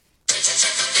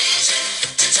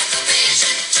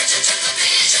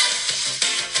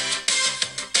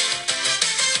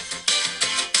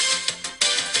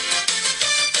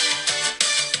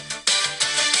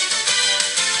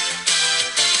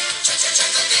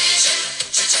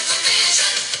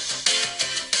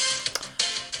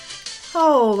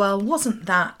Oh, well, wasn't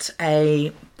that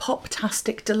a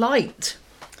pop-tastic delight?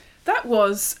 That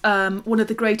was one of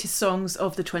the greatest songs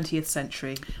of the 20th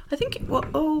century. I think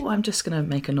I'm just going to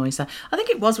make a noise there. I think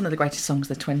it was one of the greatest songs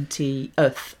of the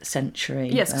 20th century.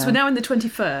 Yes, because we're now in the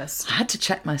 21st. I had to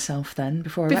check myself then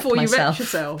before you myself. wrecked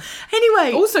yourself.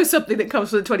 Anyway. Also something that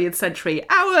comes from the 20th century.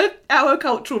 Our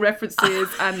cultural references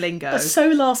and lingo. So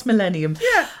last millennium.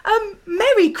 Yeah.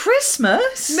 Merry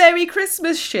Christmas. Merry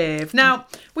Christmas, Shiv. Now,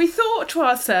 we thought to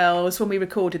ourselves when we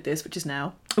recorded this, which is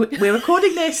now. We're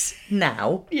recording this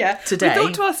now. Yeah. Today. We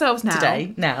thought to ourselves now.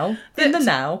 Today. Now. In the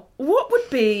now. What would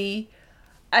be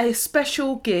a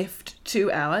special gift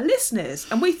to our listeners?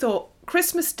 And we thought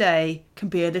Christmas Day can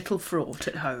be a little fraught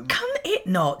at home. Can it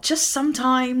not? Just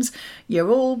sometimes you're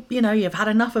all, you've had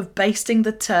enough of basting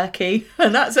the turkey,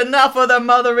 and that's enough of the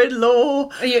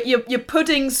mother-in-law. Your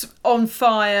pudding's on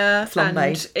fire, Flambéed.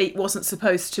 And it wasn't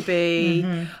supposed to be.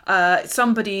 Mm-hmm.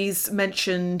 Somebody's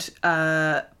mentioned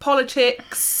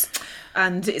politics,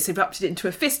 and it's erupted into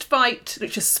a fist fight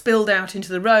which just spilled out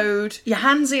into the road. Your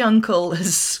handsy uncle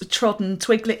has trodden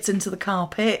twiglets into the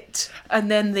carpet. And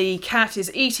then the cat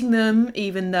is eating them,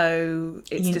 even though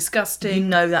it's disgusting. You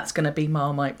know that's going to be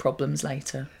Marmite problems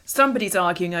later. Somebody's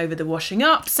arguing over the washing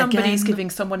up. Somebody's giving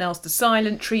someone else the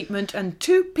silent treatment. And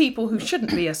two people who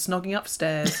shouldn't be are snogging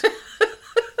upstairs.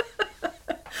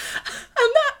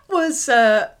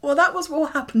 That was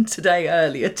what happened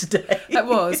earlier today. It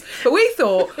was. But we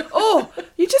thought,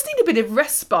 you just need a bit of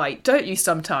respite, don't you,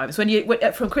 sometimes,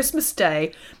 from Christmas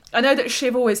Day. I know that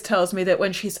Shiv always tells me that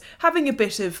when she's having a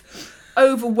bit of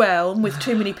overwhelm with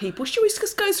too many people, she always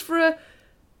just goes for a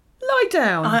lie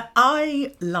down.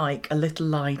 I like a little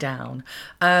lie down.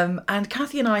 And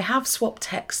Kathy and I have swapped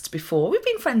texts before. We've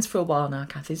been friends for a while now,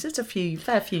 Kathy. It's just a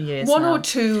fair few years One now. or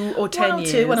two or 10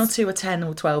 years. 1 or 2 or 10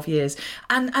 or 12 years.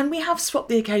 And we have swapped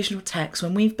the occasional text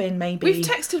when we've been maybe... We've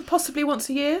texted possibly once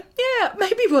a year. Yeah,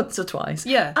 maybe once or twice.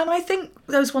 Yeah. And I think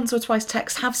those once or twice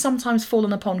texts have sometimes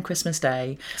fallen upon Christmas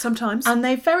Day. Sometimes. And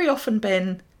they've very often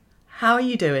been, how are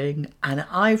you doing? And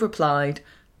I've replied...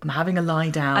 I'm having a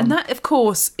lie down. And that, of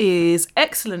course, is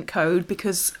excellent code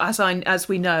because, as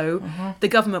we know, the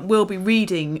government will be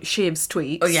reading Shiv's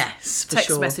tweets. Oh, yes, for text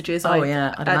sure. messages. I'd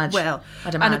imagine.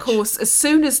 I'd imagine. And, of course, as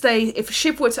soon as if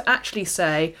Shiv were to actually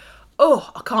say,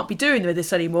 I can't be doing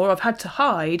this anymore, I've had to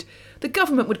hide, the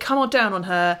government would come down on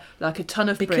her like a ton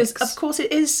of bricks. Because, of course,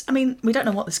 it is... I mean, we don't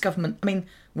know what this government... I mean,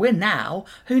 we're now...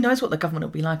 Who knows what the government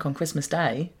will be like on Christmas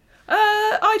Day?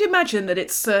 I'd imagine that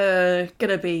it's going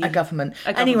to be... A government.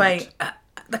 Anyway,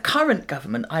 the current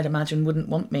government, I'd imagine, wouldn't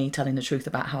want me telling the truth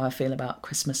about how I feel about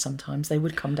Christmas sometimes. They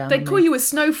would come down They'd call you a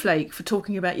snowflake for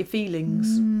talking about your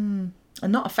feelings. And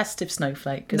not a festive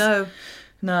snowflake.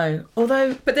 No.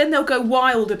 Although... But then they'll go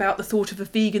wild about the thought of a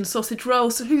vegan sausage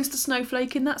roll, so who's the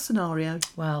snowflake in that scenario?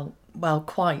 Well,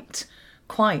 quite.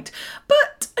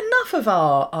 But enough of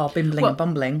our bimbling and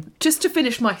bumbling. Just to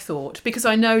finish my thought, because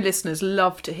I know listeners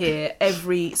love to hear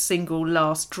every single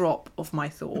last drop of my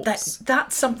thoughts.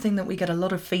 That's something that we get a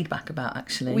lot of feedback about,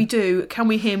 actually. We do. Can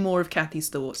we hear more of Kathy's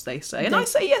thoughts, they say. And I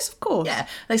say, yes, of course. Yeah.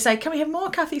 They say, can we have more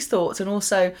of Kathy's thoughts? And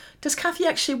also, does Kathy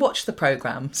actually watch the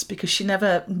programmes? Because she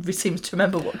never seems to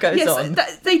remember what goes on.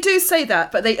 Yes, they do say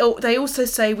that, but they also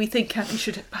say we think Kathy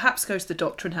should perhaps go to the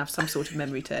doctor and have some sort of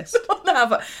memory test.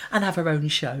 and have her own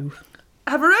show.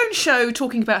 Have her own show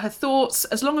talking about her thoughts,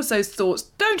 as long as those thoughts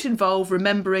don't involve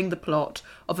remembering the plot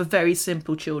of a very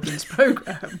simple children's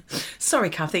programme. Sorry,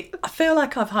 Kathy. I feel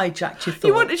like I've hijacked your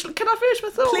thought. Can I finish my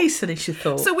thought? Please finish your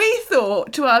thought. So we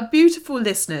thought to our beautiful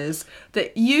listeners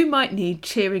that you might need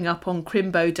cheering up on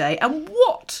Crimbo Day. And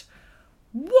what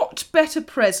better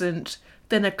present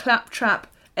than a Claptrap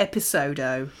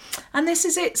episodo? And this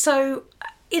is it. So...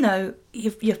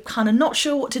 you're kind of not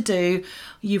sure what to do.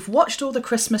 You've watched all the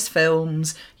Christmas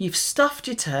films. You've stuffed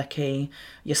your turkey.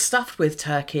 You're stuffed with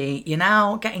turkey. You're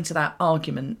now getting to that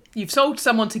argument. You've told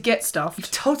someone to get stuffed.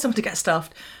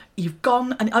 You've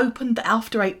gone and opened the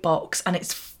After Eight box and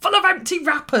it's full of empty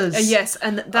wrappers. Yes,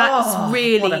 and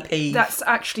that's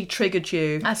actually triggered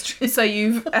you. That's true. So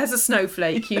you've, as a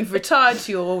snowflake, you've retired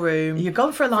to your room. You've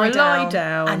gone for a lie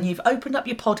down. And you've opened up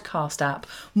your podcast app.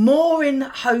 More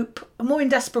in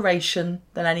desperation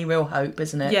than any real hope,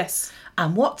 isn't it? Yes.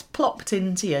 And what's plopped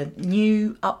into your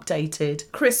new,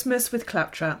 updated... Christmas with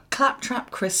Claptrap.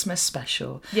 Claptrap Christmas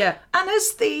special. Yeah. And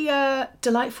as the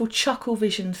delightful Chuckle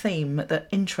Vision theme that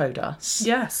introed us...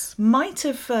 Yes. Might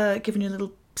have given you a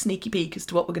little sneaky peek as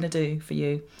to what we're going to do for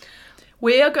you.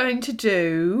 We are going to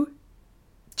do...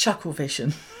 Chuckle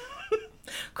Vision.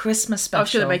 Christmas special. I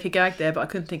was going to make a gag there, but I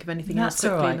couldn't think of anything else That's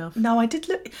quickly all right. enough. No, I did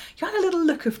look. You had a little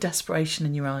look of desperation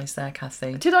in your eyes there,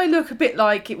 Kathy. Did I look a bit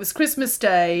like it was Christmas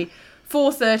Day,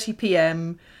 4:30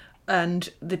 p.m, and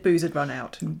the booze had run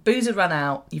out? Booze had run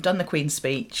out. You've done the Queen's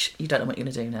speech. You don't know what you're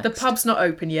going to do next. The pub's not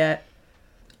open yet.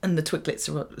 And the twiglets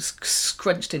are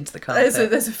scrunched into the carpet.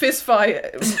 There's a fist fight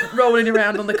rolling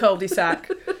around on the cul-de-sac.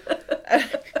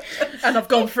 And I've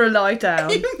gone for a lie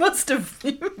down. You must have.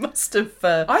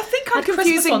 I think I'm had Christmas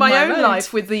confusing on my my own road.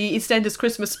 life with the EastEnders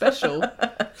Christmas special.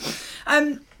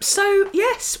 So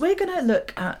yes, we're going to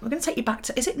take you back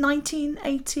to. Is it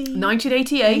 1980?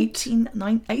 1988.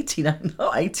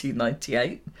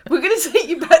 1898. We're going to take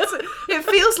you back to... It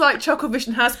feels like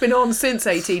Chucklevision has been on since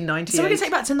 1898. So we're going to take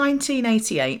you back to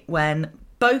 1988 when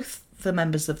both the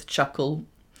members of the Chuckle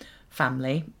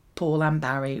family, Paul and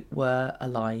Barry, were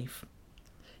alive.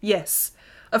 Yes.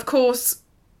 Of course,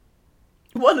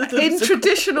 One of them in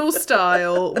traditional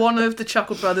style, one of the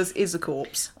Chuckle brothers is a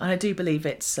corpse. and I do believe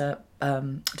it's Barry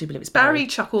Barry.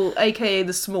 Chuckle, a.k.a.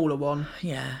 the smaller one,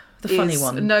 Yeah, the funny is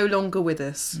one. no longer with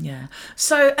us. Yeah.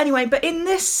 So anyway, but in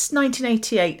this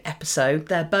 1988 episode,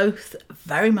 they're both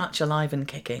very much alive and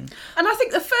kicking. And I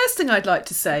think the first thing I'd like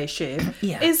to say, Shiv,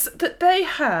 Yeah. is that they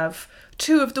have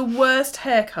two of the worst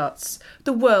haircuts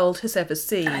the world has ever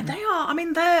seen. They are. I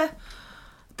mean, they're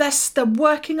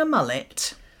working a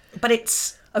mullet, but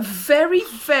it's A very,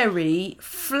 very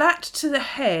flat to the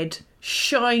head,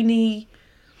 shiny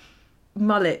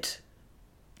mullet.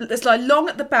 It's like long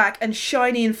at the back and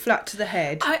shiny and flat to the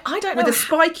head. I don't know with a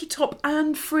spiky top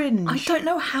and fringe. I don't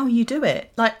know how you do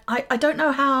it. Like I don't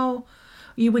know how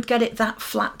you would get it that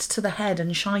flat to the head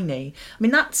and shiny. I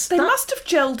mean, They must have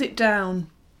gelled it down.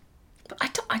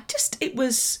 It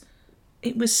was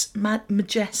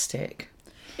majestic.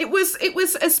 It was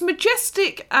as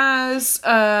majestic as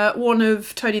one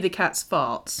of Tony the Cat's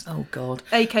farts, Oh God,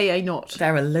 aka not.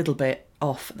 they're a little bit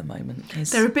off at the moment.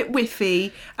 They're a bit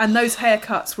whiffy, and those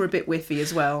haircuts were a bit whiffy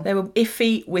as well. They were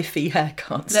iffy, whiffy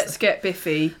haircuts. Let's get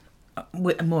biffy.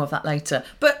 More of that later.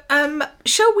 But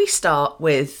shall we start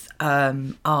with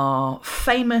our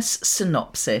famous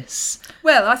synopsis?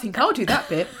 Well, I think I'll do that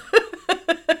bit.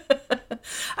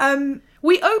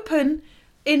 We open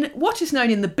in what is known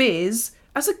in the biz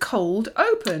as a cold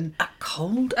open. A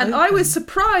cold And open. I was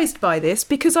surprised by this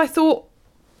because I thought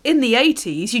in the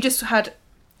 80s you just had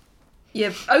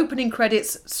your opening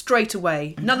credits straight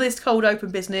away. None of this cold open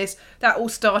business. That all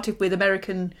started with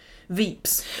American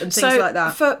Veeps and things like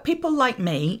that. For people like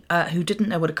me who didn't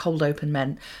know what a cold open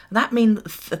meant, that means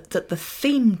that the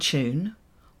theme tune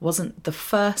wasn't the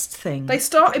first thing. They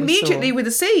start that we immediately saw. with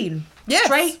a scene. Yes.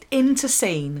 Straight into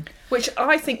scene. Which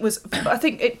I think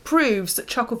it proves that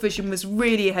Chucklevision was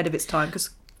really ahead of its time because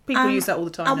people use that all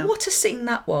the time And now. what a scene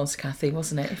that was, Kathy,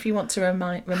 wasn't it? If you want to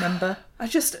remember.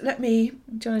 Let me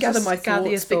Do you wanna gather just my gather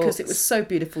your thoughts because it thoughts? was so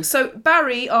beautiful. So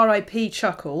Barry, R.I.P.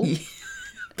 Chuckle,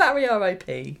 Barry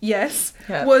R.I.P. yes,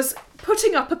 Yeah. was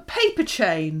putting up a paper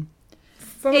chain.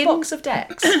 From a box of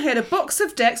decks. He had a box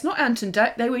of decks, not Anton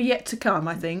deck. They were yet to come,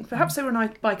 I think. Perhaps they were in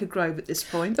Biker Grove at this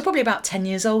point. They're probably about 10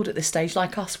 years old at this stage,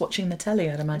 like us watching the telly,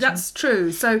 I'd imagine. That's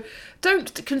true. So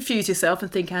don't confuse yourself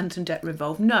and think Ant and Dec were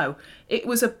involved. No, it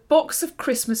was a box of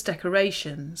Christmas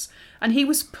decorations and he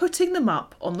was putting them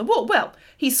up on the wall. Well,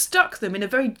 he stuck them in a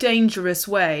very dangerous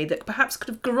way that perhaps could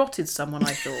have garroted someone,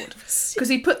 I thought. Because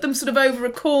he put them sort of over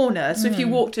a corner. So if you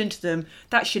walked into them,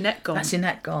 that's your neck gone. That's your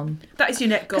neck gone. That is your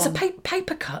neck gone. Because a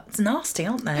paper cut's nasty,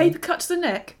 aren't they? Paper cut to the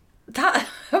neck.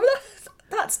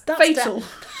 That's Fatal.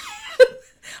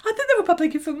 I think there were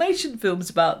public information films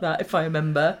about that, if I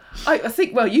remember. I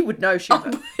think, well, you would know,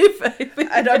 Shiva.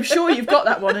 And I'm sure you've got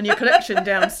that one in your collection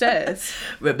downstairs.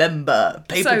 Remember,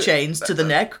 paper So, chains to the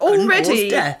neck couldn't cause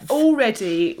death.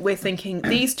 Already, we're thinking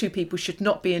these two people should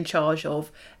not be in charge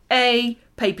of A,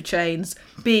 paper chains,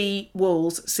 B,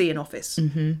 walls, C, an office.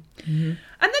 And then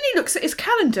he looks at his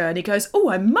calendar and he goes, oh,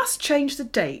 I must change the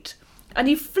date. And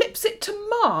he flips it to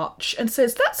March and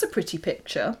says, that's a pretty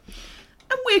picture.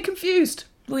 And we're confused.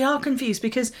 We are confused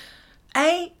because,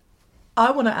 A,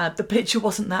 I want to add, the picture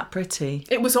wasn't that pretty.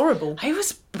 It was horrible. It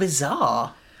was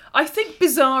bizarre. I think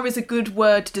bizarre is a good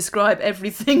word to describe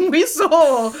everything we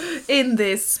saw in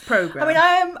this programme.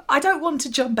 I mean, I don't want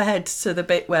to jump ahead to the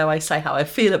bit where I say how I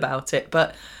feel about it,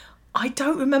 but I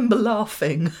don't remember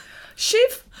laughing.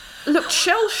 Shiv looked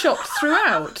shell-shocked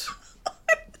throughout.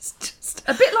 It's just...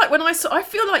 A bit like when I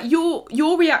feel like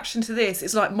your reaction to this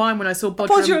is like mine when I saw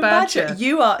Bodger and Badger.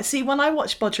 You are... See, when I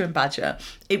watched Bodger and Badger,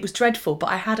 it was dreadful, but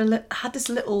I had this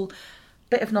little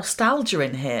bit of nostalgia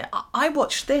in here. I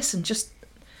watched this and just...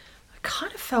 I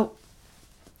kind of felt...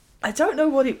 I don't know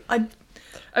what it...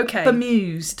 Okay.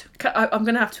 bemused. I'm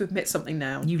going to have to admit something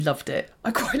now. You loved it.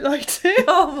 I quite liked it.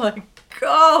 Oh my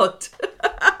God.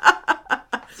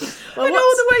 Well, And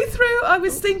all the way through, I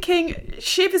was thinking,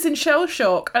 Shiv is in shell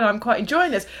shock, and I'm quite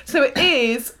enjoying this. So it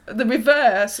is the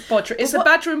reverse Bodger. It's a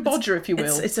Badger and Bodger, if you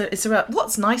will. It's a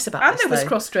what's nice about And this, there was though,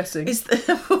 cross-dressing. is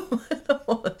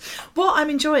what I'm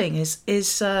enjoying is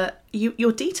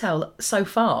your detail so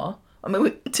far. I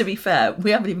mean, to be fair, we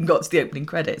haven't even got to the opening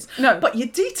credits. No. But your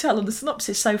detail on the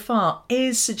synopsis so far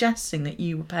is suggesting that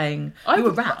you were paying... You were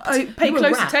rapt. I pay You were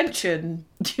close rapt. attention.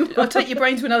 You were I'll take your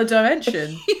brain to another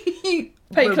dimension.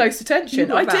 Pay were- close you attention.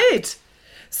 were I rapt. did.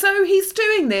 So he's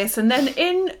doing this, and then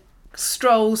in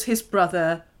strolls his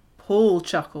brother, Paul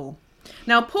Chuckle.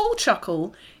 Now, Paul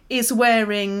Chuckle is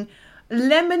wearing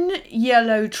lemon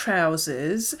yellow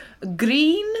trousers,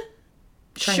 green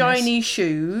Trainers. shiny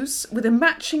shoes with a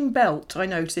matching belt. I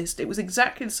noticed it was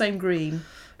exactly the same green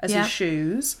as Yeah. his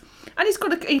shoes, and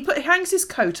he hangs his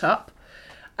coat up,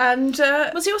 and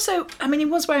Was he also... I mean, he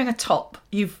was wearing a top.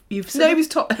 You've no, he was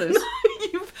topless.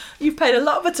 You've paid a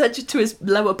lot of attention to his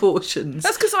lower portions.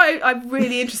 That's because I'm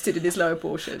really interested in his lower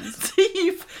portions.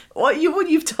 What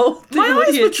you've told the My eyes were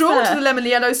audience drawn there. to the lemon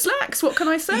yellow slacks. What can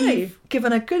I say? You've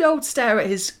given a good old stare at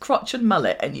his crotch and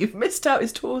mullet, and you've missed out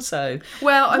his torso.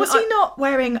 Well, Was he not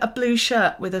wearing a blue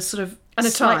shirt with a sort of And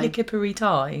a slightly tie. kippery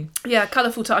tie? Yeah,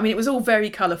 colourful tie. I mean, it was all very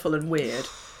colourful and weird.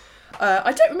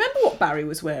 I don't remember what Barry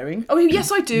was wearing. Oh,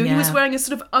 yes, I do. He was Yeah. wearing a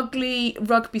sort of ugly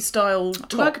rugby-style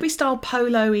top. Rugby style,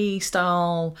 polo-y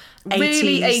style, 80s.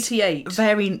 Really 88.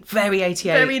 Very, very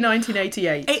 88. Very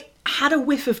 1988. It had a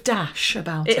whiff of Dash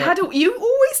about it. You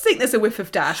always think there's a whiff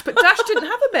of Dash, but Dash didn't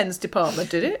have a men's department,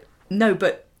 did it? No,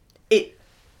 but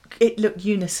it looked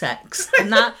unisex,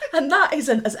 and that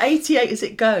isn't as 88 as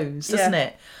it goes, doesn't Yeah.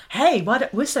 it? Hey,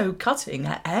 we're so cutting.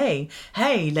 Hey,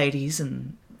 ladies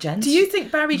and gents. Do you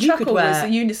think Barry You could Chuckle was wear- a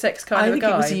unisex kind of a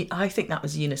guy? I think that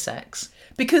was unisex.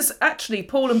 Because actually,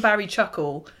 Paul and Barry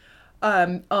Chuckle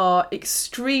are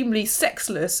extremely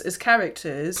sexless as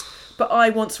characters, but I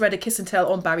once read a kiss and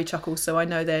tell on Barry Chuckle, so I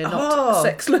know they're not Oh.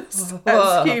 sexless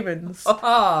Oh. as humans.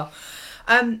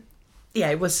 Yeah,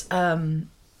 it was.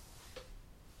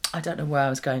 I don't know where I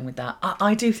was going with that.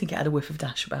 I do think it had a whiff of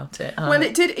Dash about it. Well,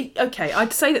 it did. Okay,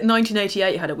 I'd say that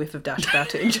 1988 had a whiff of Dash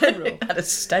about it in general. It had a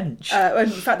stench. In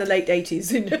fact, the late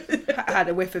 80s had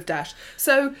a whiff of Dash.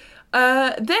 So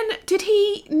then, did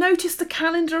he notice the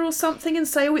calendar or something and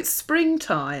say, "Oh, it's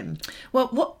springtime"? Well,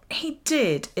 what he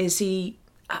did is he.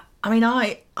 I mean,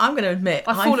 I'm going to admit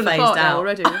I've I fallen phased apart out now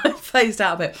already. I phased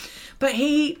out a bit, but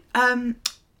he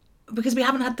because we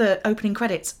haven't had the opening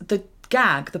credits. The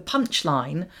gag, the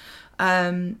punchline,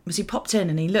 was he popped in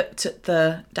and he looked at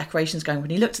the decorations going. When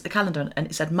he looked at the calendar and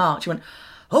it said March, he went,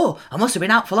 "Oh, I must have been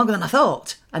out for longer than I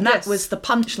thought," and that Yes. was the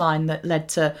punchline that led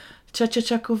to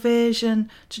Chuckle Vision.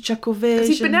 Because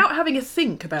he's been out having a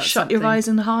think about Shut something. your eyes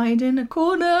and hide in a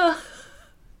corner.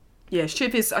 Yeah,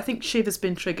 I think Shiv has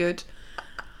been triggered.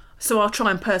 So I'll try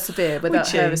and persevere without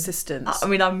Would you? her assistance. I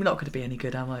mean, I'm not going to be any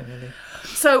good, am I, really?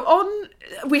 So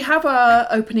we have our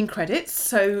opening credits,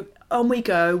 so on we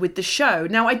go with the show.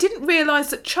 Now, I didn't realise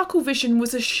that Chucklevision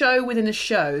was a show within a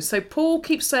show. So Paul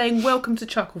keeps saying, "Welcome to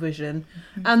Chucklevision,"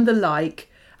 and the like,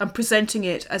 and presenting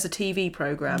it as a TV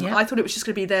programme. Yeah. I thought it was just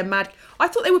going to be their mad... I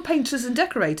thought they were painters and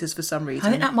decorators for some reason. I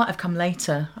think that might have come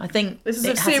later. I think This is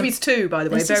it a hasn't- series 2, by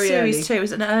the way, This is very series early. 2. It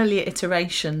was an earlier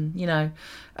iteration, you know.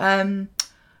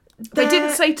 They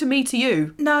didn't say to me, to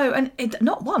you. No, and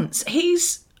not once.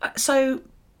 He's... So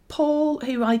Paul,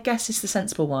 who I guess is the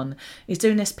sensible one, is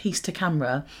doing this piece to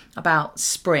camera about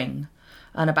spring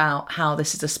and about how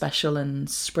this is a special and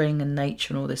spring and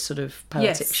nature and all this sort of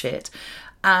poetic Yes. shit.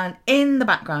 And in the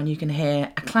background you can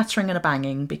hear a clattering and a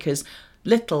banging because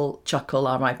little Chuckle,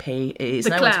 R.I.P., is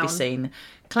The nowhere to be clown. seen.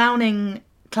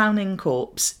 Clowning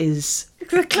corpse is...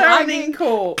 The clowning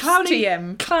corpse, Clowning,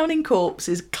 TM. clowning corpse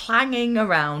is clanging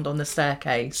around on the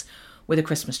staircase with a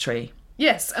Christmas tree.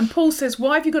 Yes, and Paul says,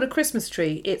 "Why have you got a Christmas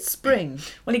tree? It's spring."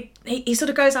 Well, he sort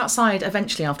of goes outside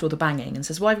eventually after all the banging and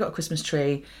says, "Why have you got a Christmas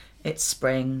tree? It's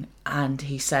spring." And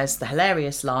he says the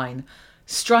hilarious line,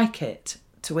 "Strike it,"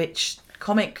 to which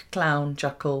comic clown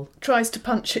Chuckle, Tries to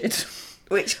punch it.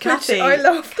 which Kathy, I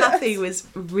love that. Kathy was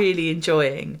really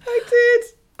enjoying. I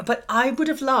did. But I would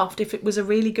have laughed if it was a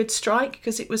really good strike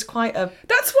because it was quite a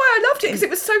That's why I loved it, because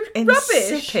it was so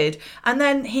rubbish. insipid. And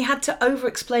then he had to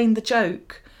over-explain the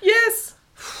joke. Yes.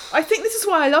 I think this is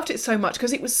why I loved it so much,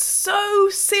 because it was so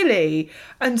silly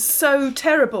and so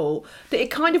terrible that it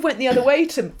kind of went the other way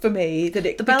for me, that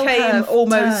it bell became curve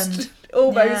almost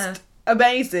turned. Yeah.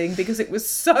 amazing because it was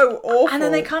so awful. And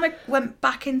then they kind of went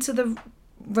back into the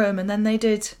room and then they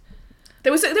did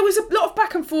There was a lot of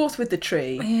back and forth with the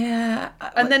tree. Yeah.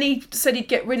 And then he said he'd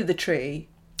get rid of the tree.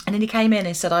 And then he came in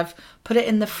and said, I've put it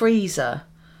in the freezer,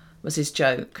 was his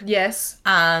joke. Yes.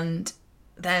 And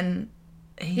then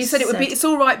he said it's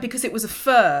all right because it was a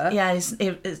fir. Yeah, his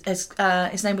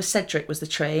name was Cedric, was the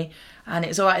tree. And it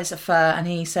was all right, it's a fir. And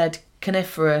he said,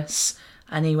 coniferous.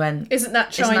 And he went, Isn't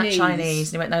that Chinese? And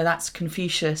he went, no, that's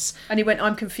Confucius. And he went,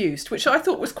 I'm confused, which I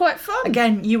thought was quite fun.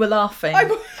 Again, you were laughing.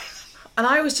 And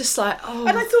I was just like, oh.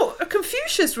 And I thought, a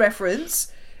Confucius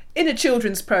reference in a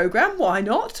children's programme, why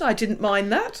not? I didn't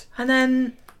mind that. And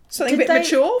then... Something a bit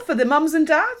mature for the mums and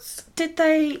dads. Did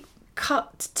they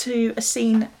cut to a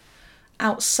scene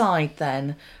outside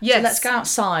then? Yes. So let's go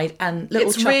outside and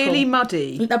little Chuckle... It's really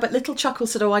muddy. No, but little Chuckle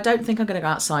said, I don't think I'm going to go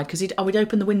outside because we'd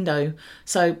open the window.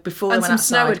 So before and they went outside...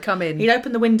 some snow had come in. He'd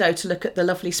open the window to look at the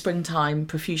lovely springtime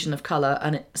profusion of colour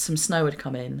and some snow had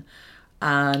come in.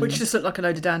 And which just looked like a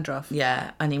load of dandruff.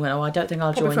 Yeah. And he went, I don't think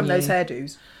I'll Probably join from you. those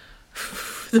hairdos.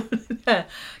 Yeah.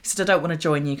 He said, I don't want to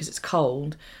join you because it's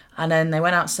cold. And then they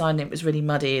went outside and it was really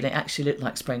muddy and it actually looked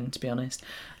like spring, to be honest.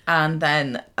 And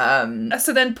then...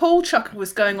 So then Paul Chuckle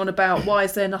was going on about why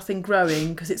is there nothing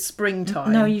growing because it's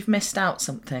springtime. No, you've missed out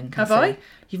something. Have I?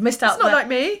 You've missed out It's not like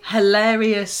me.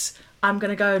 Hilarious, I'm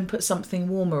going to go and put something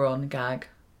warmer on gag.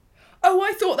 Oh,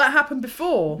 I thought that happened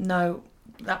before. No,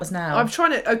 that was now. I'm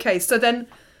trying to... Okay, so then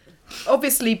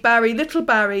obviously little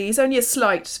Barry, he's only a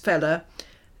slight fella.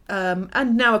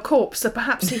 And now a corpse, so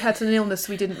perhaps he had an illness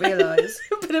we didn't realise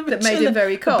that made him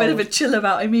very cold. A bit of a chill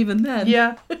about him even then.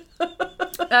 Yeah.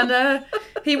 And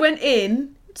he went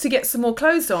in to get some more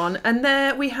clothes on, and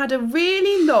there we had a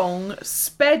really long,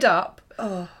 sped up,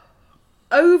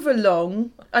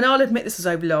 overlong, and I'll admit this was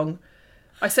overlong.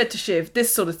 I said to Shiv,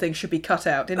 this sort of thing should be cut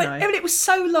out, didn't I? I mean, it was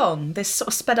so long, this sort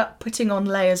of sped up putting on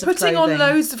layers of clothing. Putting on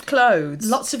loads of clothes.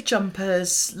 Lots of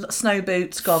jumpers, snow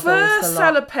boots, goggles, fur the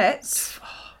lot. salopettes.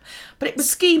 But it was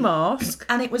ski mask.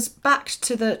 And it was backed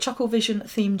to the Chuckle Vision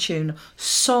theme tune,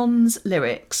 Son's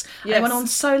lyrics. Yes. It went on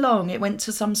so long, it went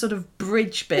to some sort of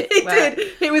bridge bit. It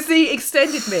did. It was the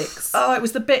extended mix. Oh, it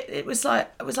was the bit, it was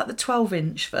like the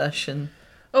 12-inch version.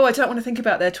 Oh, I don't want to think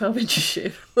about their 12-inch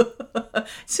Shiv.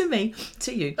 To me,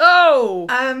 to you. Oh!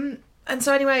 And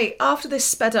so anyway, after this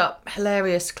sped up,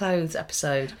 hilarious clothes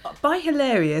episode. By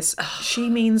hilarious, she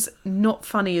means not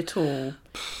funny at all.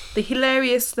 The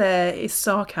hilarious there is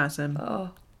sarcasm.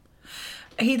 Oh.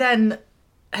 He then,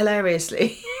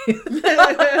 hilariously,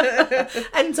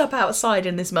 ends up outside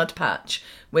in this mud patch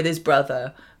with his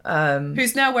brother.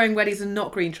 Who's now wearing wellies and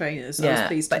not green trainers, I was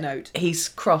pleased to note. He's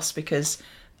cross because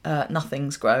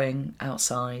nothing's growing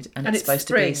outside and it's supposed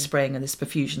to be spring and this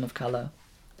profusion of colour.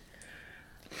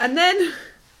 And then,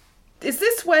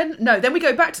 then we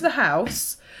go back to the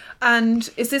house. And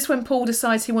is this when Paul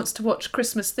decides he wants to watch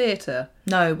Christmas theatre?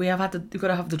 No, we've got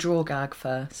to have the draw gag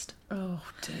first. Oh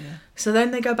dear. So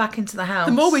then they go back into the house.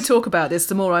 The more we talk about this,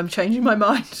 the more I'm changing my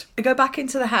mind. They go back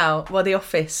into the house, the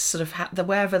office, sort of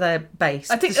wherever they're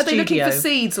based. I think, are they looking for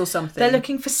seeds or something? They're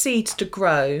looking for seeds to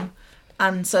grow.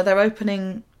 And so they're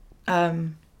opening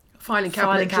filing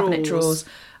cabinet drawers.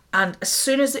 And as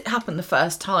soon as it happened the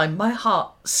first time, my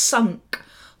heart sunk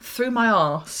through my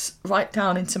arse right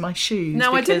down into my shoes.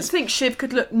 No, I didn't think Shiv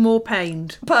could look more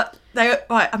pained. But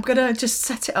I'm going to just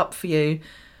set it up for you.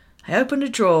 I opened a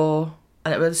drawer,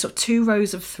 and it was sort of 2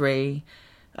 rows of 3.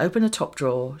 Open the top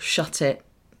drawer, shut it,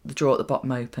 the drawer at the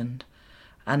bottom opened.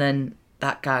 And then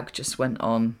that gag just went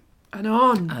on. And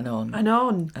on. And on. And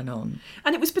on. And on.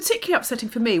 And it was particularly upsetting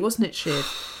for me, wasn't it, Shiv?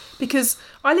 Because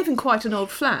I live in quite an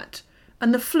old flat,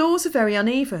 and the floors are very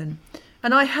uneven.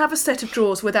 And I have a set of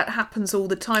drawers where that happens all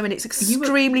the time, and it's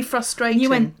extremely frustrating. You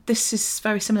went, this is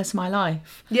very similar to my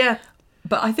life. Yeah.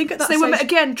 But I think at that stage... they were,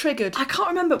 again, triggered. I can't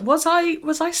remember. Was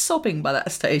I sobbing by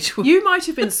that stage? You might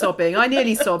have been sobbing. I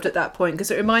nearly sobbed at that point, because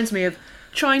it reminds me of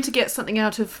trying to get something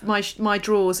out of my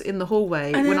drawers in the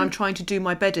hallway when I'm trying to do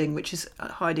my bedding, which is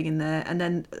hiding in there, and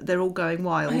then they're all going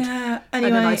wild. Yeah, anyway,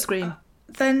 and then I scream.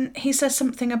 Then he says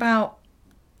something about,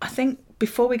 I think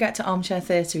before we get to Armchair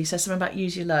Theatre, he says something about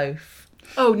use your loaf.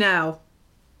 Oh, now.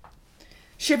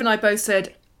 Shiv and I both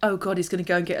said, oh, God, he's going to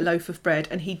go and get a loaf of bread.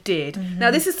 And he did. Mm-hmm.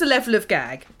 Now, this is the level of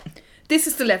gag.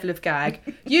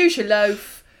 Use your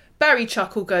loaf. Barry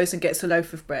Chuckle goes and gets a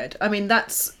loaf of bread. I mean,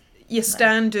 that's your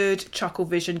standard Chuckle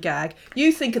Vision gag.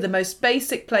 You think of the most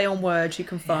basic play on words you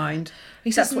can find.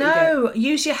 He says, no,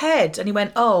 use your head. And he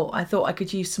went, oh, I thought I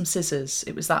could use some scissors.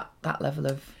 It was that level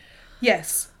of...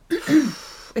 Yes.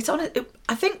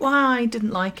 I think why I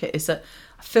didn't like it is that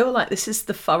I feel like this is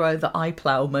the furrow that I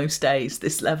plough most days,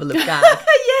 this level of gag.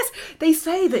 Yes, They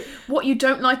say that what you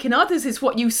don't like in others is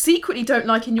what you secretly don't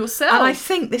like in yourself. And I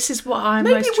think this is what I'm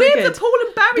Maybe most we're triggered. the Paul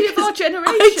and Barry of our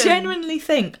generation. I genuinely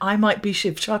think I might be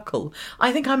Shiv Chuckle.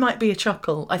 I think I might be a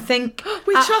Chuckle. I think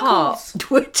We're at Chuckles.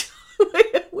 heart,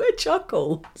 we're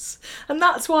Chuckles. And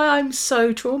that's why I'm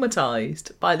so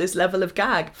traumatised by this level of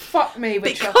gag. Fuck me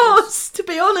with Chuckles. Because, to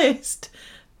be honest,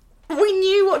 we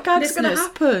knew what gag's going to Listeners,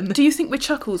 happen. Do you think we're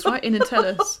Chuckles? Write in and tell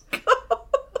us.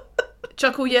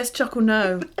 Chuckle yes, chuckle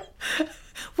no.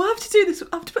 We'll have to do this.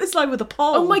 I have to put this line with a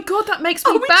poll. Oh my God, that makes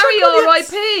me we Barry Chuckle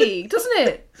yes? R.I.P., doesn't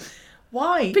it?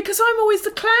 Why? Because I'm always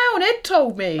the clown, Ed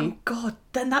told me. God,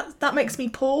 then that makes me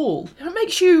Paul. That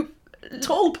makes you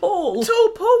Tall Paul. tall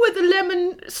Paul with the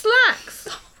lemon slacks.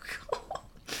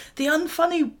 The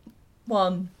unfunny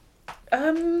one.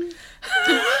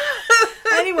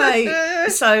 Anyway,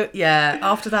 so yeah,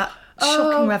 after that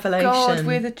shocking revelation. God,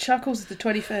 we're the Chuckles of the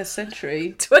 21st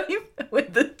century.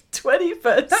 With the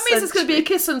 21st That means it's going to be a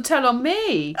kiss and tell on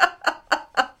me.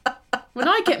 When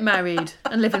I get married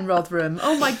and live in Rotherham.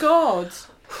 Oh my God.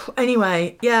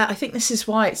 Anyway, yeah, I think this is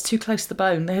why it's too close to the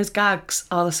bone. Those gags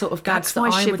are the sort of gags That's why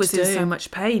that I Shiv would was do. in so much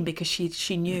pain, because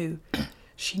she knew.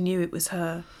 She knew it was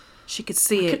her. She could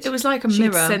see it. It was like a She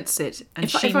mirror. could sense it. And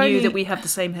If she only- knew that we have the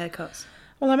same haircuts.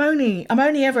 Well, I'm only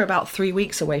ever about 3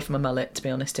 weeks away from a mullet, to be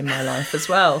honest, in my life as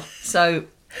well. So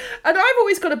And I've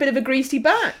always got a bit of a greasy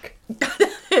back. But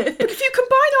if you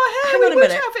combine our hair, hang we on a would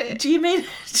minute. have it. Do you mean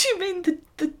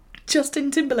the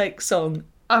Justin Timberlake song?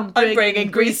 I'm I'm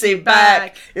bringing greasy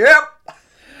back. Yep.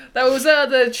 Those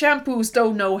other shampoos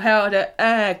don't know how to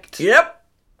act. Yep.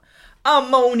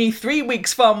 I'm only 3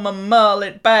 weeks from a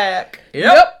mullet back.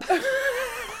 Yep.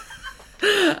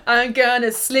 I'm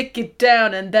gonna slick it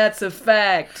down, and that's a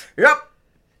fact. Yep.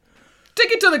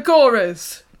 Take it to the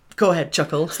chorus. Go ahead,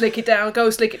 Chuckle. Slick it down, go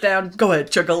slick it down. Go ahead,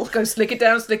 Chuckle. Go slick it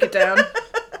down, slick it down.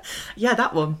 Yeah,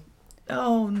 that one.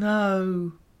 Oh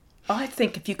no. I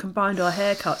think if you combined our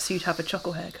haircuts, you'd have a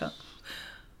Chuckle haircut.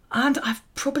 And I've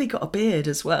probably got a beard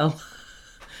as well.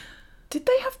 Did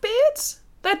they have beards?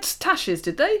 They had tashes,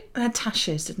 did they? They had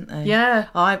tashes, didn't they? Yeah.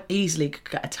 I easily could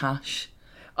get a tash.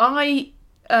 I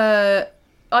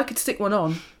could stick one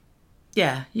on.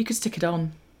 Yeah, you could stick it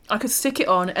on. I could stick it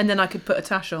on, and then I could put a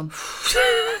tash on.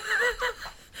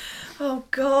 Oh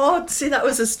God! See, that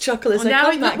was as Chuckle as Now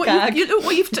I come, that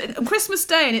gag. Christmas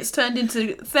Day, and it's turned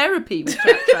into therapy with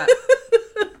Chat Chat.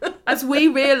 As we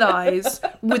realise,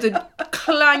 with a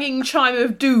clanging chime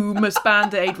of doom, as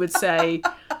Band-Aid would say,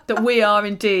 that we are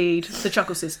indeed the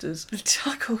Chuckle Sisters. The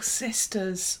Chuckle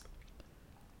Sisters.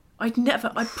 I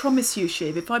promise you,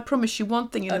 Shiv, if I promise you one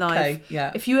thing in life,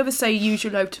 yeah. if you ever say use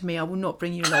your loaf to me, I will not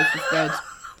bring you a loaf of bread.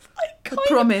 I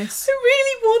promise. I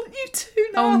really want you to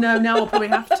now. Oh no, now I'll probably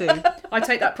have to. I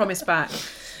take that promise back.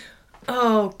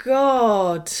 Oh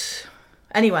God.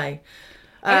 Anyway.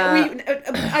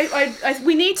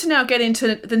 We need to now get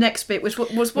into the next bit, which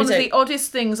was one of the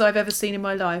oddest things I've ever seen in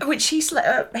my life. Which he,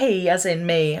 as in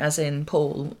me, as in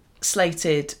Paul,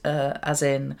 slated, as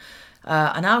in,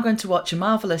 are now going to watch a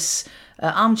marvellous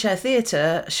armchair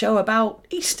theatre show about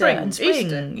Easter and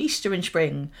spring. Easter and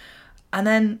spring. And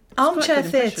then Armchair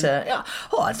Theatre. Yeah.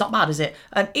 Oh, it's not bad, is it?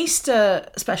 An Easter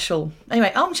special.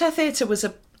 Anyway, Armchair Theatre was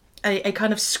a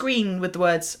kind of screen with the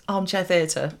words Armchair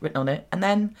Theatre written on it. And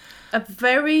then a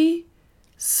very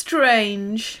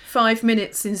strange 5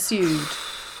 minutes ensued.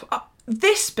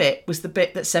 This bit was the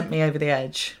bit that sent me over the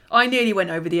edge. I nearly went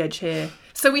over the edge here.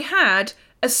 So we had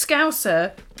a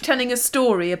Scouser telling a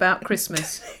story about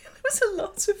Christmas. There was a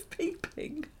lot of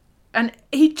peeping. And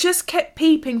he just kept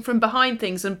peeping from behind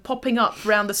things and popping up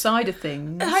round the side of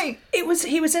things. He was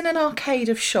in an arcade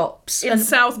of shops in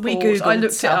Southport. We googled I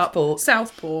looked Southport. it up.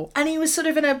 Southport. And he was sort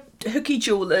of in a hooky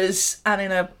jewellers and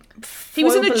in a He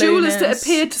was in a jewellers that balloonist.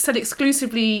 appeared to sell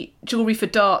exclusively jewellery for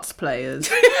darts players.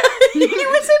 He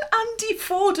was in Andy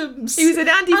Fordham's. He was in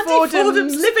Andy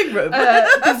Fordham's living room.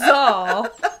 bazaar.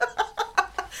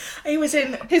 He was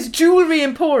in his jewellery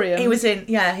emporium. He was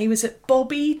at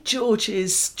Bobby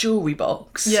George's jewellery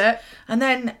box. Yeah. And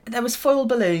then there was foil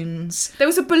balloons. There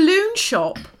was a balloon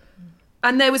shop.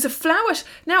 And there was a flower...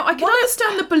 Now, I can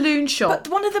understand the balloon shop.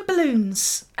 But one of the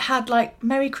balloons had, like,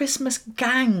 Merry Christmas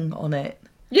Gang on it.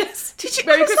 Yes. Did you...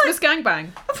 Merry Christmas gangbang.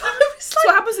 That's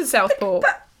what happens in Southport.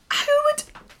 But who would...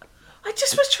 I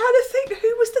just was trying to think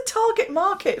who was the target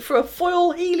market for a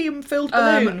foil helium-filled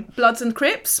balloon. Bloods and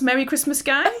Crips, Merry Christmas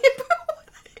Gang.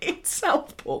 In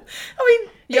Southport. I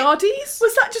mean... Yardies?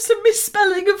 Was that just a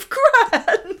misspelling of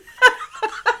Gran?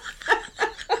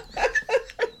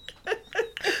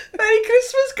 Merry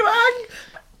Christmas Gang.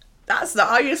 That's not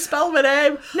how you spell my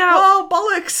name. Now... Oh,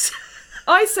 bollocks.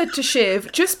 I said to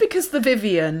Shiv, just because the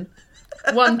Vivian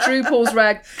One RuPaul's RuPaul's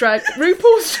Rag Race.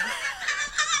 RuPaul's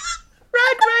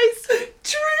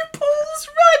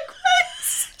Rag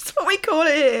Race. That's what we call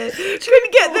it here.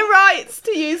 Couldn't get the rights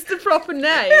to use the proper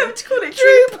name. Yeah, to call it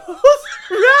RuPaul's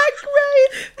Rag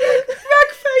Race.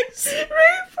 Rag Face.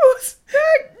 RuPaul's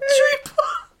Rag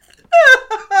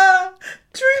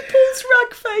RuPaul's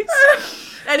Rag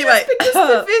Face. Anyway. Just because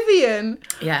the Vivian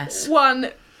Yes.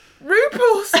 won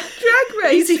RuPaul's Drag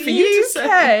Race Easy for you to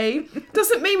UK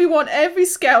doesn't mean we want every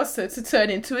Scouser to turn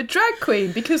into a drag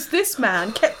queen, because this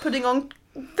man kept putting on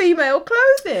female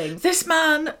clothing. This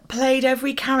man played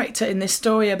every character in this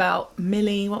story about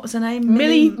Millie. What was her name?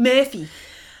 Millie Murphy.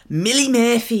 Millie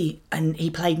Murphy. And he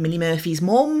played Millie Murphy's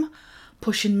mum,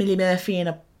 pushing Millie Murphy in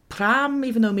a pram,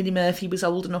 even though Millie Murphy was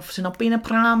old enough to not be in a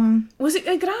pram. Was it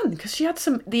a gran? Because she had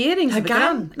the earrings Her of a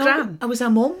gang. gran. It was her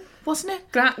mum, wasn't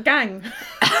it? Gang.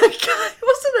 It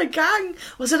wasn't a gang.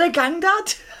 Was it a gang,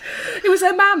 Dad? It was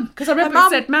her mam, because I remember it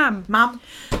said mam. Mum.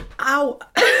 Ow.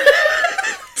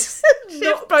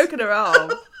 She'd broken her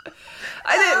arm.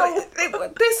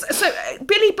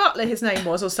 Billy Butler, his name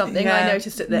was, or something. Yeah. I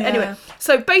noticed it there. Yeah. Anyway,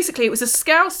 so basically, it was a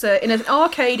Scouser in an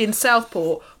arcade in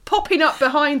Southport, popping up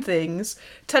behind things,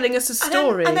 telling us a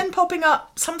story. And then popping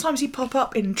up. Sometimes he'd pop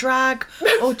up in drag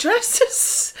or dressed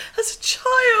as a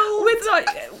child with like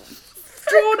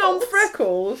drawn on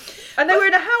freckles. And they were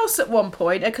in a house at one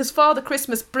point because Father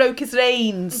Christmas broke his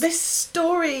reins. This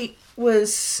story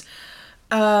was.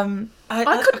 I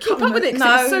couldn't keep up with it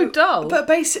because it was so dull. But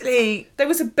basically, there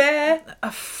was a bear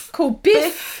called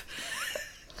Biff.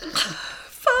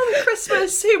 Father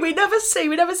Christmas, who we never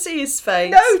see his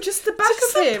face. No, just the back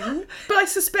of him. But I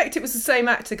suspect it was the same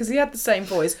actor because he had the same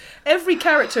voice. Every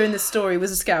character in this story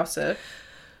was a Scouser.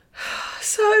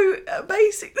 So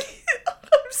basically,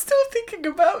 I'm still thinking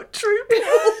about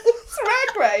RuPaul's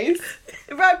Rag Race.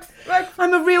 Rag.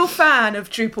 I'm a real fan of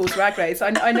RuPaul's Rag Race.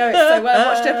 I know it so well.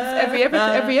 I watched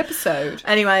every episode.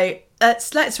 Anyway,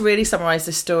 let's really summarise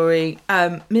this story.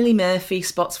 Millie Murphy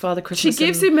spots Father Christmas. She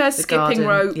gives him a skipping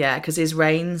rope. Yeah, because his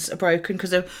reins are broken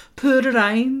because of poor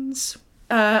reins.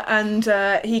 And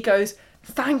he goes,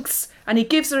 thanks. And he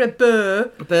gives her a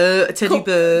burr. A teddy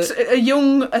bear.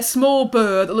 A small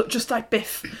burr that looked just like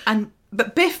Biff.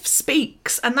 But Biff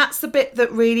speaks, and that's the bit that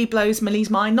really blows Millie's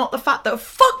mind. Not the fact that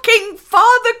fucking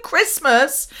Father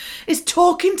Christmas is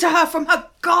talking to her from her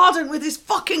garden with his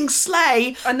fucking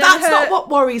sleigh. And that's not what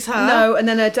worries her. No, and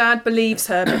then her dad believes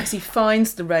her because he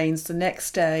finds the reins the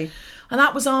next day. And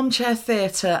that was armchair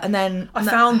theatre. And then I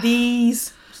found these.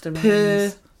 Found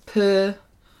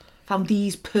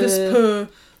these poor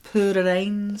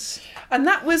reins. And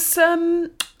that was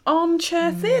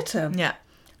armchair theatre. Yeah.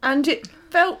 And it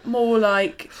felt more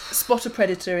like Spot a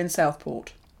Predator in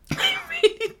Southport. It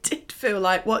really did feel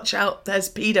like, watch out,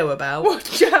 there's pedo about.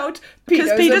 Watch out, because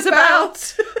pedo's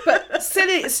about. But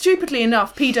stupidly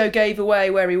enough, pedo gave away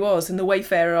where he was in the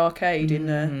Wayfarer arcade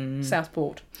in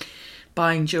Southport.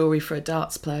 Buying jewellery for a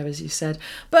darts player, as you said.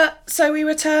 But, so we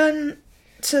return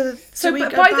to...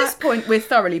 But by this point, we're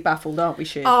thoroughly baffled, aren't we,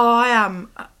 Shiv? Oh, I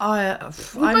am.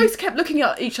 We both kept looking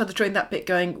at each other during that bit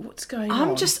going, what's going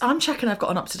on? I'm checking I've got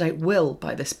an up-to-date will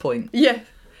by this point. Yeah.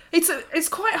 It's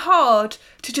quite hard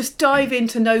to just dive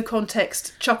into no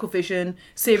context Chucklevision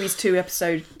Series 2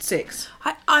 Episode 6.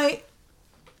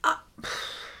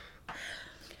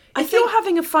 If you're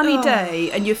having a funny day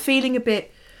and you're feeling a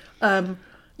bit...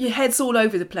 your head's all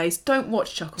over the place, don't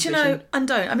watch Chucklevision. Do you know, and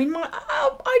don't. I mean,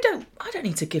 I don't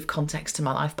need to give context to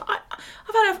my life, but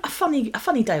I've had a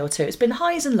funny day or two. It's been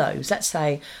highs and lows, let's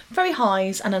say. Very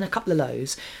highs and then a couple of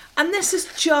lows. And this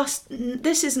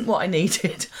isn't what I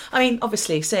needed. I mean,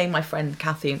 obviously, seeing my friend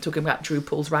Kathy and talking about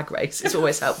RuPaul's Rag Race is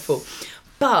always helpful.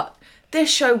 But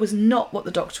this show was not what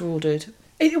the doctor ordered.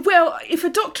 Well, if a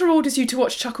doctor orders you to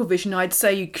watch Chucklevision, I'd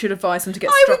say you should advise them to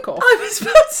get struck off. I was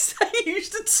about to say you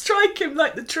should strike him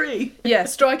like the tree. Yeah,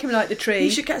 strike him like the tree. You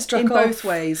should get struck in off. both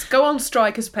ways. Go on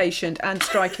strike as a patient and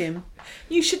strike him.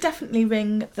 You should definitely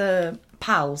ring the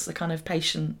PALS, the kind of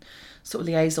patient sort of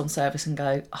liaison service, and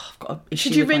go, oh, I've got an issue.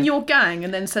 Should you ring your gang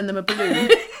and then send them a balloon?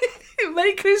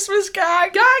 Merry Christmas, gang!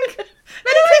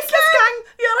 Merry Christmas, gang!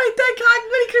 You're right there, gang!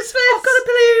 Merry Christmas! I've got a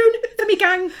balloon for me,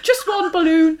 gang. Just one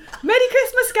balloon. Merry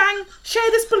Christmas, gang. Share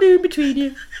this balloon between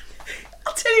you.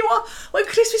 I'll tell you what, when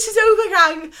Christmas is over,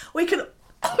 gang, we can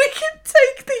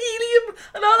take the helium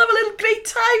and I'll have a little great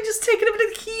time just taking a bit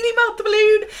of the helium out the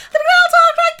balloon. Then we'll all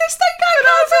talk like this thing, gang.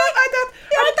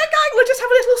 We'll just have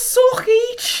a little suck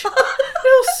each. A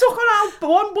little suck on our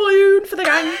one balloon for the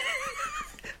gang.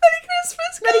 Merry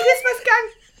Christmas, gang. Merry Christmas, gang.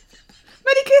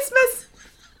 Merry Christmas.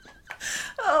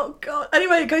 Oh, God.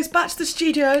 Anyway, goes back to the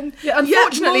studio and Yeah,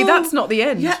 unfortunately, that's not the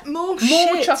end. Yet more More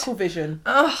shit. Chucklevision.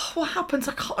 Oh, what happens?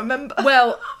 I can't remember.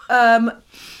 Well,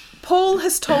 Paul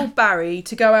has told Barry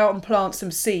to go out and plant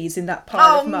some seeds in that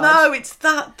pile Oh of mud. no, it's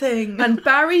that thing. And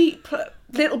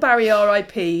little Barry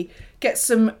R.I.P. gets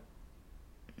some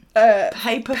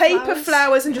paper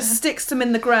flowers and just sticks them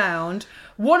in the ground,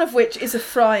 one of which is a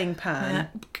frying pan.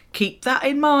 Yeah, keep that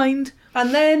in mind.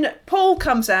 And then Paul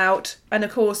comes out, and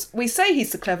of course we say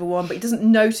he's the clever one, but he doesn't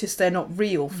notice they're not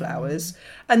real flowers.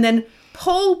 And then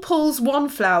Paul pulls one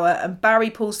flower and Barry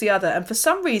pulls the other, and for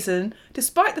some reason,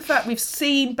 despite the fact we've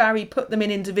seen Barry put them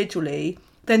in individually,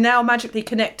 they're now magically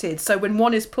connected. So when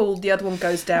one is pulled, the other one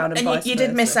goes down, and vice you versa.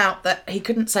 did miss out that he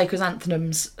couldn't say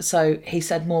chrysanthemums, so he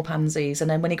said more pansies, and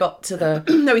then when he got to the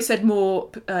No, he said more.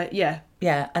 yeah,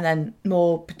 and then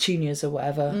more petunias or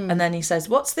whatever, and then he says,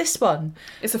 "What's this one?"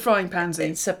 It's a frying pansy.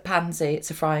 It's a pansy. It's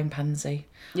a frying pansy.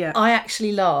 Yeah. I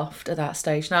actually laughed at that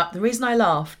stage. Now the reason I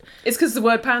laughed, It's because the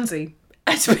word pansy.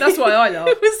 That's why I laughed.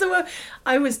 It was the word.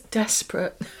 I was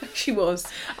desperate. She was.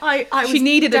 I She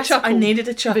needed a chuckle. I needed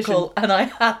a chuckle, Vision.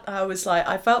 and I was like,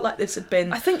 I felt like this had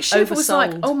been. I think Shiv was like,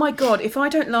 oversold. oh my God, if I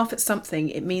don't laugh at something,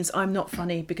 it means I'm not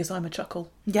funny because I'm a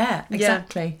chuckle. Yeah,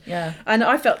 exactly. Yeah. And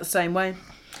I felt the same way.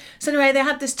 So anyway, they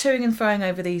had this toing and throwing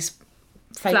over these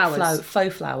fake Flowers.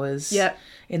 faux flowers. Yeah.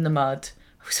 In the mud.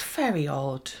 It was very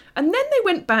odd. And then they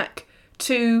went back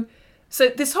to... So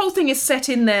this whole thing is set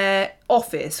in their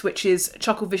office, which is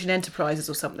Chucklevision Enterprises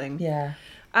or something. Yeah.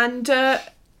 And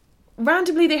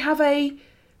randomly they have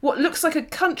what looks like a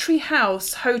country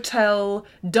house hotel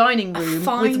dining room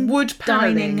with wood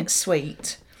paneling dining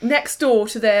suite, next door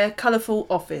to their colourful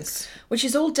office. which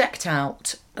is all decked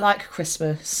out like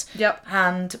Christmas. Yep.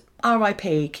 And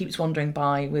R.I.P. keeps wandering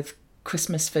by with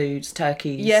Christmas foods,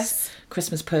 turkeys, Yes.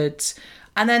 Christmas puds.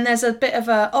 And then there's a bit of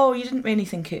you didn't really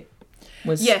think it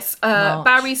was Yes, March.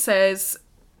 Barry says,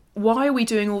 why are we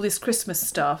doing all this Christmas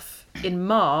stuff in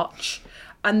March?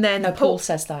 And then No, Paul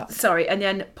says that. Sorry, and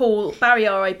then Barry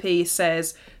R.I.P.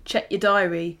 says, check your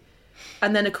diary.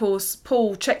 And then, of course,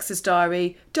 Paul checks his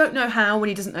diary, don't know how when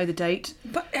he doesn't know the date,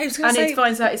 But I was going and to say, he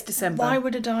finds out it's December. why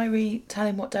would a diary tell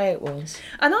him what day it was?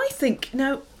 And I think,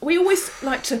 we always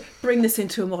like to bring this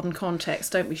into a modern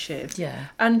context, don't we, Shiv? Yeah.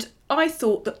 And I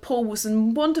thought that Paul was a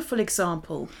wonderful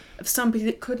example of somebody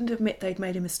that couldn't admit they'd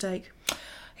made a mistake.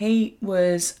 He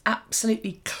was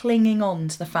absolutely clinging on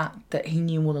to the fact that he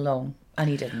knew all along, and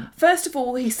he didn't. First of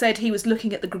all, he said he was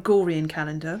looking at the Gregorian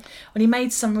calendar. And he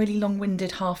made some really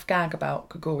long-winded half gag about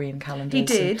Gregorian calendars. He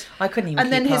did. I couldn't even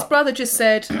And then keep his up. brother just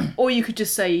said, or you could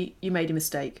just say you made a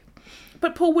mistake.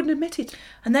 But Paul wouldn't admit it.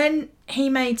 And then he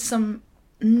made some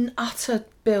utter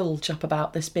bilge up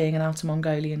about this being an outer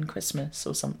Mongolian Christmas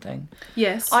or something.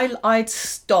 Yes. I'd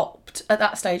stopped. At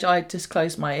that stage, I'd just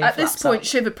closed my ear At this flaps point, up.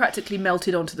 Shiv had practically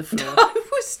melted onto the floor. I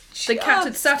was The cat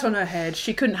had just- sat on her head.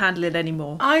 She couldn't handle it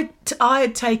anymore. I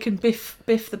had taken Biff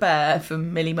the Bear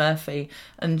from Millie Murphy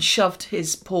and shoved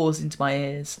his paws into my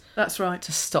ears That's right.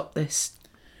 to stop this.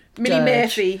 Millie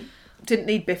dirge. Murphy didn't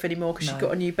need Biff anymore because No. she'd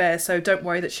got a new bear, so don't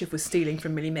worry that Shiv was stealing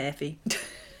from Millie Murphy.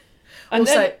 And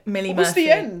Also, then, Millie what was Murphy.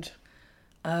 the end?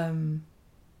 Then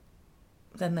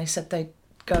they said they'd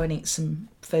go and eat some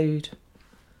food.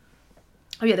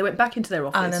 Oh yeah, they went back into their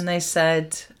office. And then they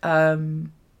said, he said,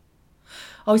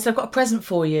 I've got a present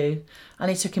for you. And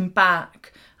he took him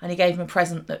back and he gave him a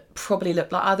present that probably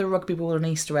looked like either a rugby ball or an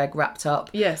Easter egg wrapped up.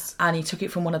 Yes. And he took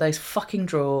it from one of those fucking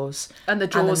drawers. And the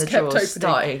then drawers the kept drawers opening.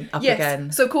 starting up Yes.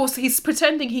 again. So of course he's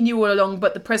pretending he knew all along,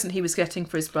 but the present he was getting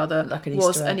for his brother Like an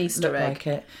was Easter an egg. Easter Looked egg. like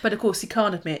it. But of course he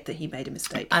can't admit that he made a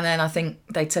mistake. And then I think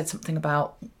they'd said something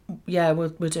about,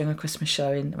 we're doing a Christmas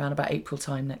show in around about April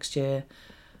time next year.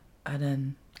 And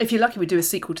then... If you're lucky, we do a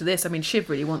sequel to this. I mean, Shiv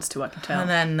really wants to, I can tell. And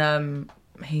then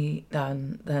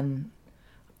then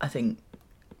I think...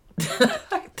 Am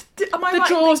I The right in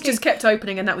drawers thinking- just kept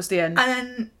opening and that was the end.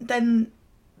 And then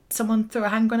someone threw a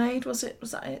hand grenade, was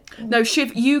that it? No,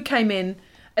 Shiv, you came in,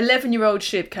 11-year-old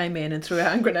Shiv came in and threw a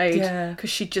hand grenade Yeah.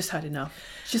 because she'd just had enough.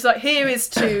 She's like, here is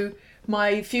to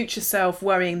my future self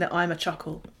worrying that I'm a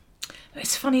chuckle.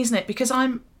 It's funny, isn't it? Because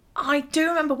I do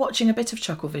remember watching a bit of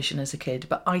Chucklevision as a kid,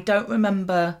 but I don't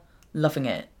remember loving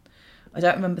it.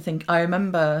 I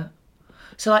remember...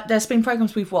 So, like, there's been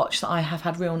programmes we've watched that I have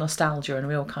had real nostalgia and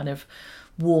real kind of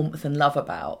warmth and love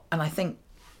about. And I think,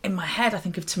 in my head, I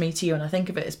think of To Me To You and I think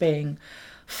of it as being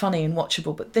funny and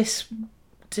watchable. But this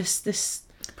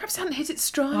Perhaps it hadn't hit its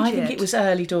stride I yet. think it was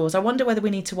early doors. I wonder whether we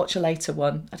need to watch a later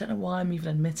one. I don't know why I'm even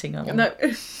admitting I want. No.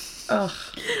 Ugh.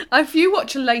 If you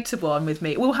watch a later one with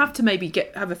me, we'll have to maybe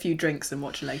have a few drinks and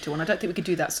watch a later one. I don't think we could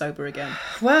do that sober again.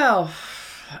 Well,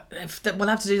 We'll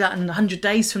have to do that in 100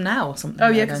 days from now or something. Oh,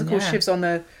 yeah, because of course Shiv's on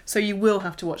the... So you will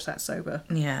have to watch that sober.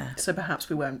 Yeah. So perhaps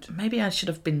we won't. Maybe I should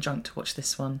have been drunk to watch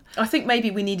this one. I think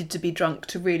maybe we needed to be drunk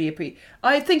to really appreciate...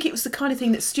 I think it was the kind of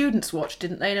thing that students watched,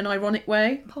 didn't they, in an ironic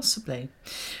way? Possibly.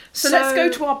 So let's go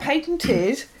to our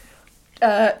patented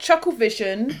Chuckle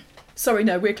Vision... Sorry,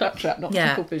 no, we're Claptrap, not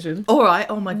Chuckle Vision. All right,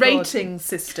 oh my God. Rating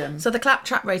system. So the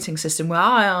Claptrap rating system, where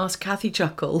I ask Kathy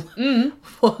Chuckle...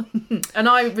 And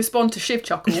I respond to Shiv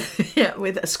Chuckle. yeah,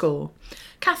 with a score.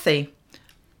 Kathy,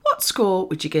 what score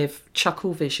would you give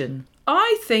Chuckle Vision?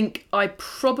 I think I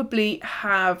probably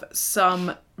have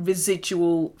some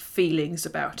residual feelings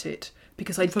about it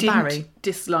because I didn't Barry?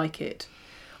 dislike it.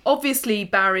 Obviously,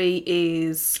 Barry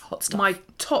is Hot stuff. my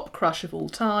top crush of all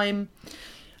time.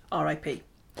 R.I.P.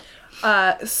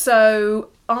 So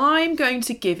I'm going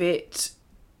to give it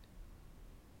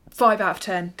 5 out of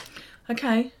 10.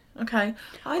 Okay.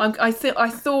 I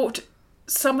thought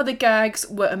some of the gags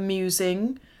were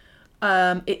amusing.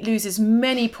 It loses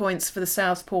many points for the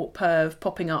Southport perv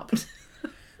popping up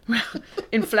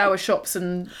in flower shops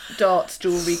and darts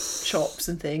jewellery shops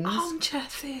and things. Armchair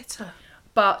theatre.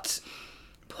 But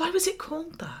why was it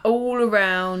called that? all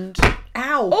around...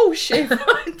 Ow. Oh, shit.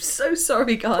 I'm so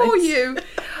sorry, guys. Poor you.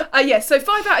 So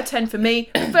 5 out of 10 for me.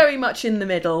 Very much in the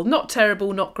middle. Not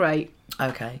terrible, not great.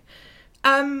 Okay.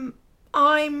 I'm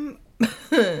I'm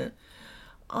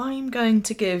going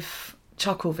to give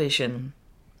Chuckle Vision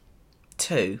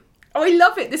 2. Oh, I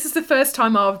love it. This is the first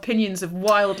time our opinions have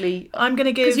wildly... I'm going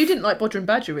to give... Because you didn't like Bodger and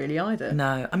Badger really either.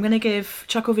 No, I'm going to give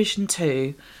Chuckle Vision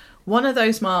 2. One of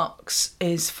those marks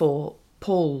is for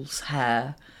Paul's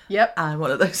hair. Yep. And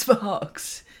one of those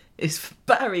marks is for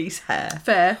Barry's hair.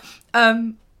 Fair.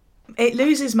 It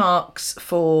loses marks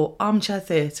for Armchair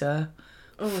Theatre,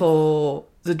 for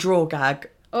the draw gag,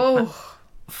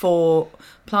 for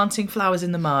planting flowers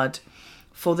in the mud,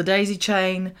 for the daisy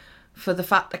chain, for the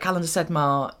fact the calendar said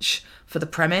March, for the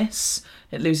premise.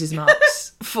 It loses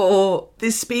marks for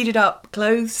this speeded up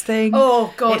clothes thing.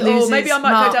 Oh, God. It loses maybe I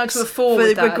might go down to a 4 for with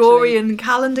the that, Gregorian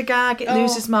calendar gag. It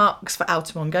loses marks for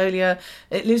Outer Mongolia.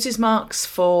 It loses marks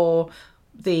for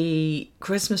the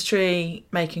Christmas tree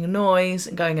making a noise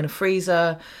and going in a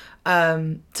freezer.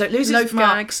 So it loses Loaf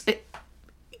marks. It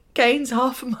gains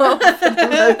half a mark for the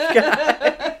loaf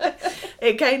gag.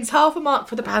 It gains half a mark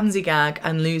for the pansy gag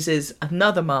and loses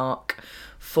another mark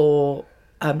for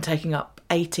taking up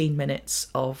 18 minutes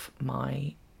of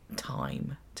my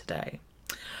time today.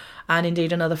 And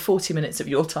indeed another 40 minutes of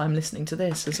your time listening to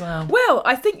this as well. Well,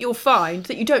 I think you'll find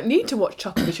that you don't need to watch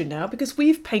Chuckle Vision now because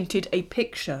we've painted a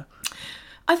picture.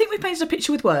 I think we've painted a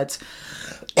picture with words.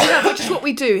 Yeah, which is what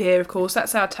we do here, of course.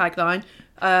 That's our tagline.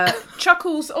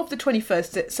 Chuckles of the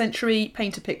 21st century,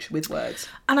 paint a picture with words.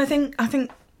 And I think,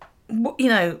 you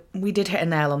know, we did hit a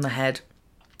nail on the head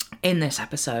in this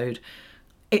episode.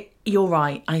 You're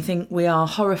right. I think we are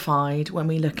horrified when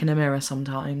we look in a mirror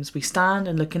sometimes. We stand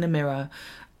and look in a mirror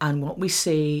and what we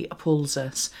see appalls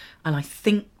us. And I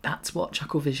think that's what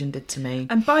Chuckle Vision did to me.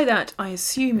 And by that, I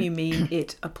assume you mean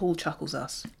it Paul chuckles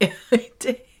us. It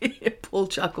did. Paul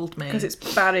chuckled me. Because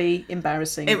it's Barry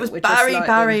embarrassing. It was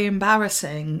Barry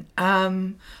embarrassing.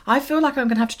 I feel like I'm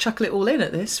going to have to chuckle it all in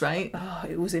at this rate. Oh,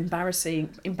 it was embarrassing.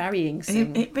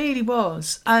 It really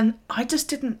was. And I just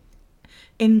didn't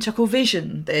in Chuckle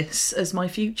Vision this as my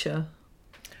future.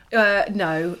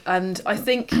 No, and I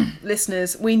think,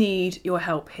 listeners, we need your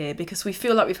help here because we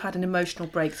feel like we've had an emotional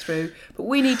breakthrough, but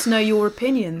we need to know your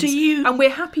opinions. And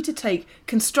we're happy to take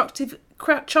constructive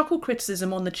chuckle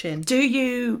criticism on the chin. Do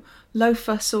you loaf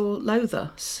us or loathe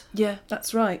us? Yeah,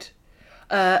 that's right.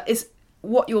 Is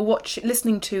what you're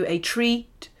listening to a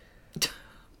treat,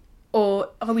 or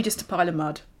are we just a pile of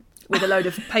mud with a load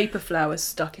of paper flowers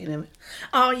stuck in them?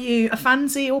 Are you a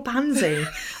fansy or pansy?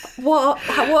 What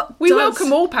we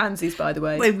welcome all pansies, by the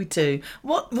way. We do.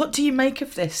 What do you make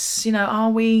of this? You know,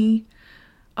 are we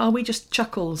just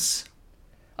chuckles?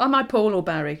 Am I Paul or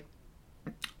Barry?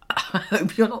 I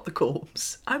hope you're not the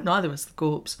corpse. I hope neither of us the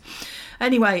corpse.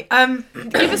 Anyway,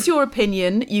 give us your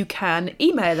opinion. You can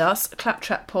email us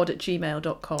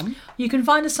claptrappod@gmail.com. You can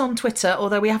find us on Twitter,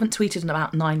 although we haven't tweeted in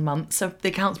about 9 months, so the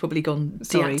account's probably gone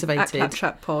deactivated. At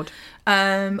claptrappod.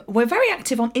 We're very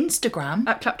active on Instagram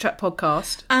at Claptrap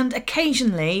Podcast, and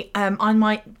occasionally I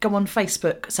might go on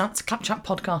Facebook. So that's Claptrap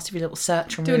Podcast. If you do a little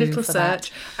search, do a little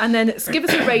search, and then give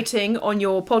us a rating on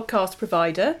your podcast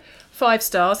provider. 5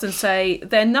 stars and say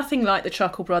they're nothing like the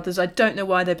Chuckle Brothers. I don't know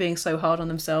why they're being so hard on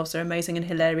themselves. They're amazing and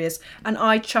hilarious, and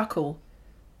I chuckle.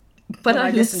 But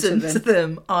I listen to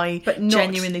them.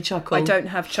 Genuinely chuckle. I don't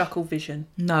have Chuckle Vision.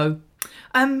 No.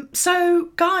 So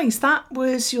guys, that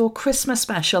was your Christmas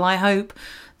special. I hope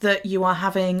that you are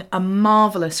having a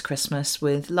marvellous Christmas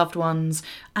with loved ones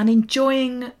and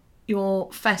enjoying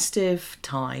your festive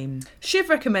time. Shiv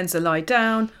recommends a lie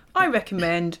down. I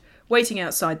recommend waiting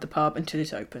outside the pub until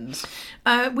it opens.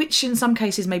 Which in some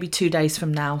cases maybe 2 days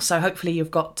from now. So hopefully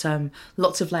you've got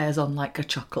lots of layers on like a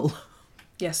chuckle.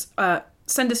 Yes.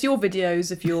 Send us your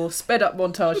videos of your sped up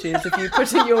montages, of you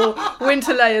putting your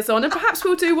winter layers on, and perhaps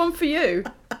we'll do one for you.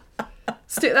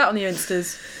 Stick that on the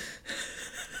Instas.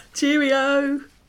 Cheerio.